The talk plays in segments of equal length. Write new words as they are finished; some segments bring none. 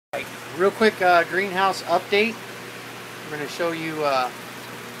Right. Real quick greenhouse update. I'm going to show you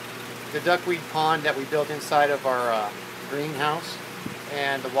the duckweed pond that we built inside of our greenhouse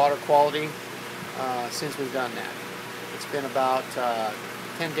and the water quality since we've done that. It's been about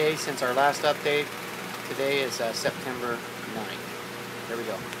 10 days since our last update. Today is September 9th. There we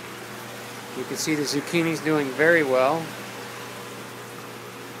go. You can see the zucchini's doing very well.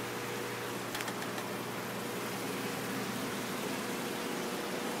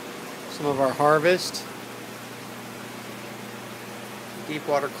 Some of our harvest. Deep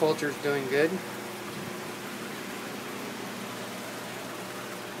water culture is doing good.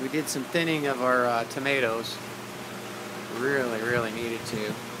 We did some thinning of our tomatoes. Really needed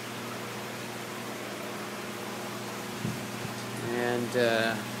to.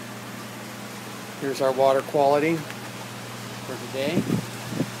 And here's our water quality for today.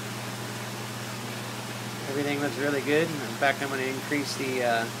 Everything looks really good. In fact, I'm going to increase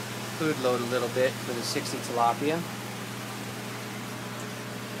the food load a little bit for the 60 tilapia.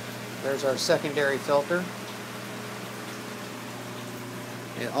 There's our secondary filter.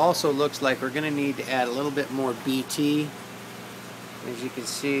 It also looks like we're going to need to add a little bit more BT. As you can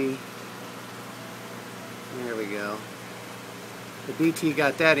see, there we go. The BT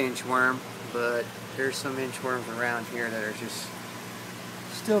got that inchworm, but there's some inchworms around here that are just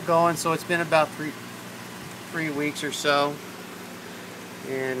still going. So it's been about three weeks or so,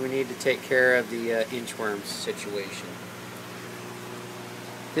 and we need to take care of the inchworm situation.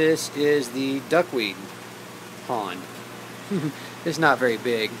 This is the duckweed pond. It's not very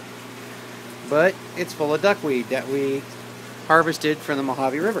big, but it's full of duckweed that we harvested from the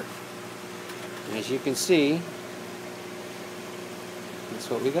Mojave River. And as you can see, that's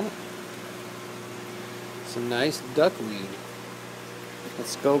what we got. Some nice duckweed.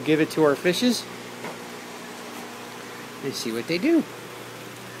 Let's go give it to our fishes and see what they do.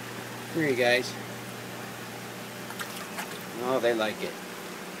 Here you guys. Oh, they like it.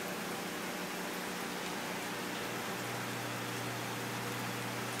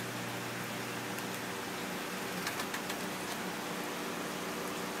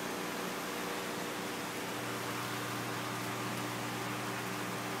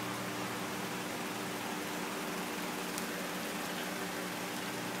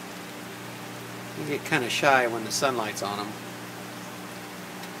 They get kind of shy when the sunlight's on them.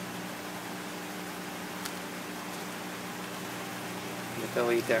 But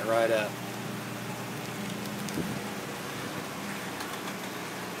they'll eat that right up.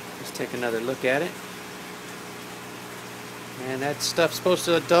 Let's take another look at it. And that stuff's supposed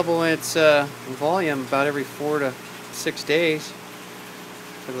to double its volume about every 4 to 6 days.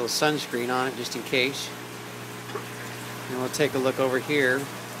 Put a little sunscreen on it just in case. And we'll take a look over here.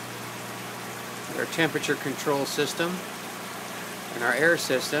 Our temperature control system and our air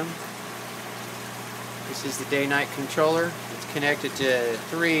system. This is the day-night controller. It's connected to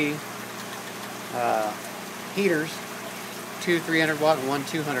 3 heaters, 2 300 watt and 1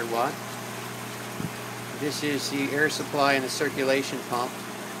 200 watt. This is the air supply and the circulation pump.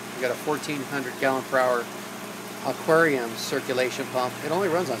 We've got a 1400 gallon per hour aquarium circulation pump. It only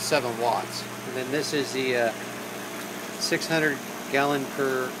runs on 7 watts. And then this is the 600 gallon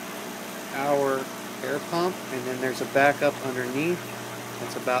per hour air pump, and then there's a backup underneath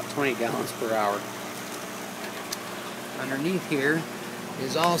that's about 20 gallons per hour. Underneath here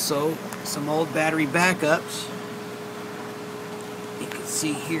is also some old battery backups. You can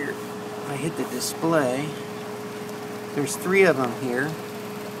see here, I hit the display, there's 3 of them here.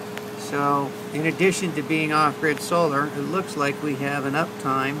 So in addition to being off-grid solar, it looks like we have an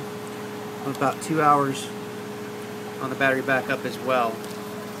uptime of about 2 hours on the battery backup as well.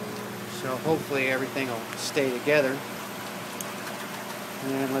 So hopefully everything will stay together.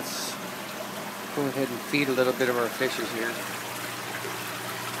 And let's go ahead and feed a little bit of our fishes here.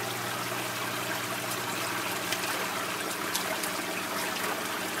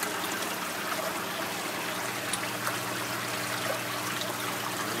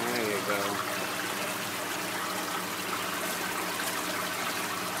 There you go.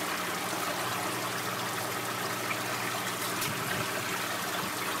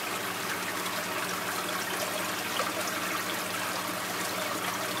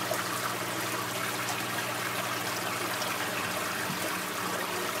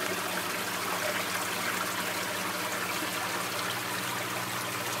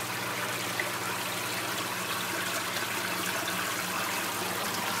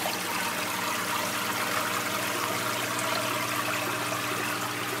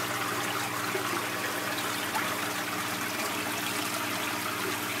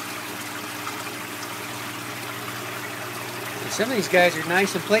 Some of these guys are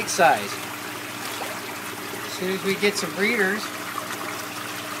nice and plate size. As soon as we get some breeders,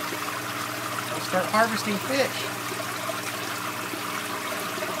 we'll start harvesting fish.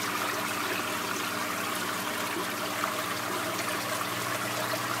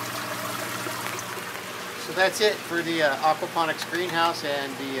 So that's it for the aquaponics greenhouse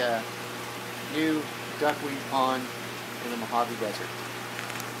and the new duckweed pond in the Mojave Desert.